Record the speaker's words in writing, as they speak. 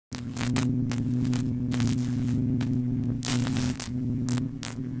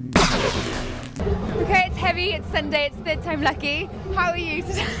Friday, it's Sunday, it's third time lucky. How are you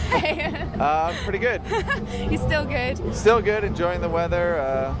today? Pretty good. You're still good? Still good, enjoying the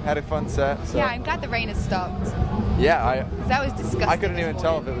weather, had a fun set. So. Yeah, I'm glad the rain has stopped. Yeah, that was disgusting. I couldn't even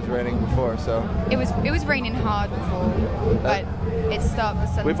tell if it was raining before, so. It was raining hard before, but it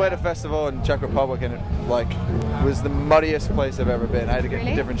stopped. We played a festival in Czech Republic and it was the muddiest place I've ever been. I had to get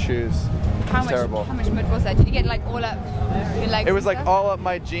different shoes. Terrible. How much mud was there? Did you get like all up your legs? It was like all up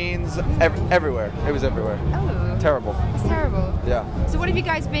my jeans, everywhere. It was everywhere. Oh. Terrible. It's terrible. Yeah. So what have you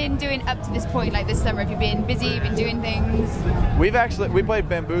guys been doing up to this point, like this summer? Have you been busy, been doing things? We played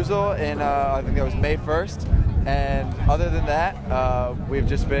Bamboozle in, I think that was May 1st. And other than that, we've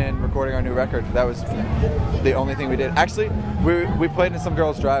just been recording our new record. That was the only thing we did. Actually, we played in some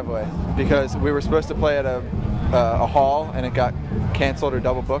girl's driveway because we were supposed to play at a hall and it got canceled or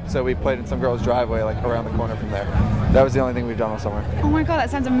double booked, so we played in some girl's driveway like around the corner from there. That was the only thing we've done all summer. Oh my god, that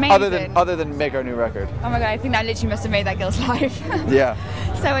sounds amazing. Other than make our new record. Oh my god, I think that literally must have made that girl's life. Yeah.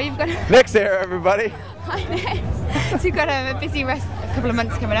 So you've got Nick's here, everybody. Hi Nick. So you've got a busy a couple of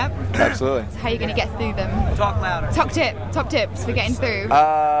months coming up. Absolutely. So how are you going to get through them? Talk louder. Top tips for getting through.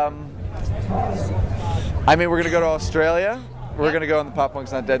 I mean, we're going to go to Australia. We're going to go on the Pop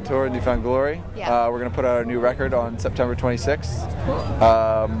Punk's Not Dead tour in Newfound Glory. Yeah. We're going to put out our new record on September 26th. Cool.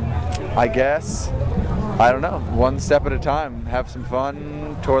 I guess, I don't know, one step at a time. Have some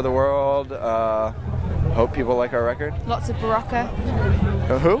fun, tour the world. Hope people like our record. Lots of Barocca.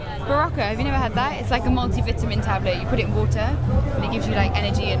 Who? Barocca, have you never had that? It's like a multivitamin tablet. You put it in water and it gives you like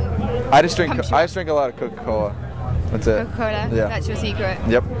energy and I just drink a lot of Coca-Cola. That's it. Coca-Cola? Yeah. That's your secret?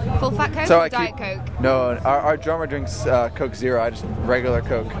 Yep. Full fat Coke or Diet Coke? No, our drummer drinks Coke Zero. I just regular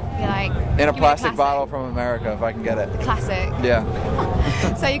Coke. You're like, in a plastic bottle from America, if I can get it. Classic. Yeah.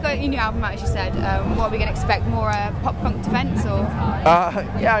 So you got your new album out, as you said. What are we going to expect? More pop punk events, or?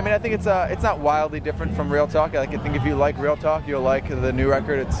 Yeah, I mean, I think it's not wildly different from Real Talk. I think if you like Real Talk, you'll like the new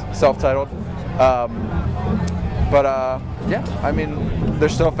record. It's self-titled. Yeah, I mean,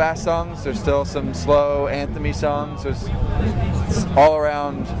 there's still fast songs. There's still some slow anthem-y songs. It's all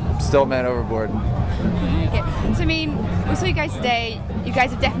around still Man Overboard. Okay. So I mean, we saw you guys today. You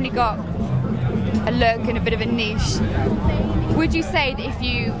guys have definitely got a look and a bit of a niche. Would you say that if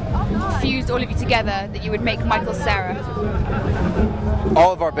you fused all of you together, that you would make Michael Cera?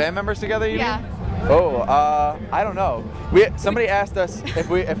 All of our band members together, you mean? Oh, I don't know. Somebody asked us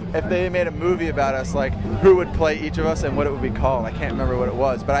if they made a movie about us, like who would play each of us and what it would be called. I can't remember what it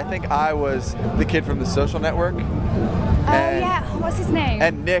was, but I think I was the kid from The Social Network. Oh yeah, what's his name?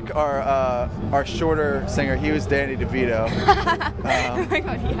 And Nick, our shorter singer, he was Danny DeVito. Oh my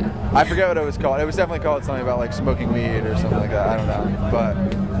god, yeah. I forget what it was called. It was definitely called something about like smoking weed or something like that. I don't know,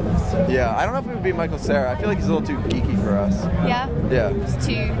 but yeah, I don't know if it would be Michael Cera. I feel like he's a little too geeky for us. Yeah. Yeah. It's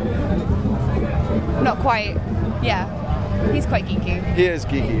too. Not quite. Yeah. He's quite geeky. He is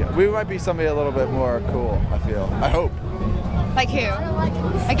geeky. We might be somebody a little bit more cool, I feel. I hope. Like who?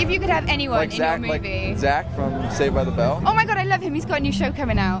 Like if you could have anyone like in Zach, your movie. Like Zach from Saved by the Bell. Oh my god, I love him. He's got a new show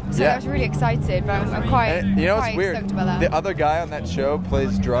coming out. So I was really excited, but I'm quite, you know, quite it's weird. stoked about that. The other guy on that show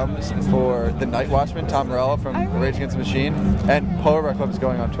plays drums for the Night Watchman, Tom Morello from Rage Against the Machine, and Polar Bear Club is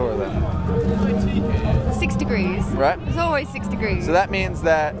going on tour then. 6 degrees. Right? It's always 6 degrees. So that means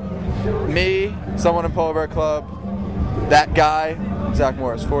that me, someone in Polar Bear Club, that guy, Zach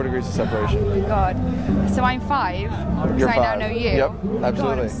Morris, 4 degrees of separation. Oh my god. So I'm 5. You're 5. I now know you. Yep, absolutely.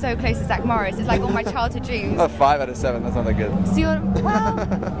 God, I'm so close to Zach Morris. It's like all my childhood dreams. 5 out of 7. That's not that good. So you're, well,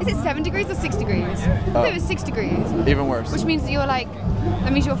 is it 7 degrees or 6 degrees? I thought it was 6 degrees. Even worse. Which means that you're like,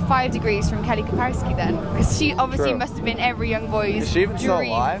 that means you're 5 degrees from Kelly Kapowski then. Because she obviously must have been every young boy's Is she even still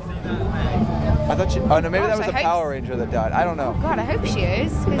alive? I thought she, oh no, maybe that was a Power Ranger that died. I don't know. Oh god, I hope she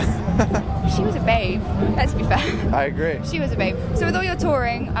is, because she was a babe. Let's be fair. I agree. She was a babe. So with all your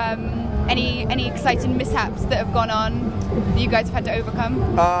touring, any exciting mishaps that have gone on that you guys have had to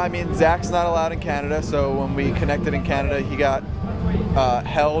overcome? I mean, Zach's not allowed in Canada, so when we connected in Canada, he got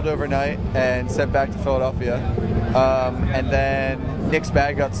held overnight and sent back to Philadelphia. And then Nick's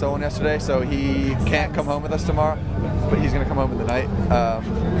bag got stolen yesterday, so he can't come home with us tomorrow, but he's going to come home in the night.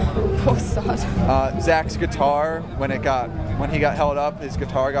 Poor sod. Zach's guitar, when he got held up, his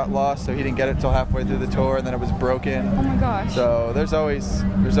guitar got lost, so he didn't get it till halfway through the tour, and then it was broken. Oh my gosh. So there's always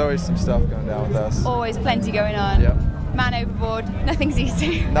some stuff going down with us. Always plenty going on. Yep. Man Overboard, nothing's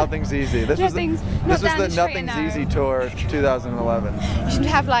easy. Nothing's easy. This was the Nothing's Easy tour 2011. You should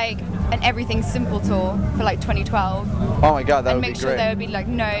have like an Everything Simple tour for like 2012. Oh my god, that would be great. And make sure there would be like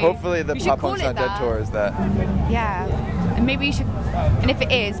no... Hopefully the Pop Punk's Not Dead tour is that. Yeah. And maybe you should... And if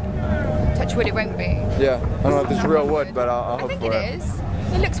it is, touch wood it won't be. Yeah. I don't know if it's real wood, but I'll hope for it. I think it is.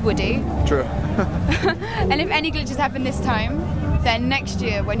 It looks woody. True. And if any glitches happen this time, then next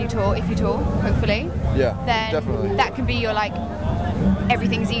year when you tour, if you tour, hopefully, Yeah, then definitely. that can be your like,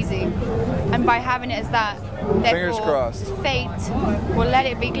 everything's easy. And by having it as that, Fingers therefore, crossed. fate will let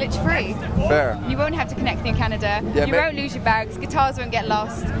it be glitch free. Fair. You won't have to connect in Canada, Yeah, you won't lose your bags, guitars won't get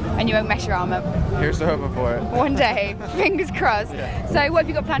lost, and you won't mess your arm up. Here's to hoping for it. One day, fingers crossed. Yeah. So what have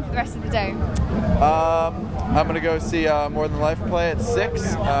you got planned for the rest of the day? I'm gonna go see More Than Life play at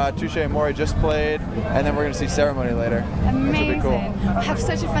 6. Touche and Mori just played, and then we're gonna see Ceremony later. Amazing. Which will be cool. Have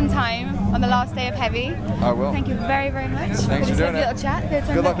such a fun time on the last day of Heavy. I will. Thank you very, very much. Thanks for this doing lovely it. little chat.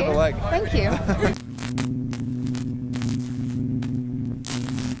 Good luck with the leg. Thank you.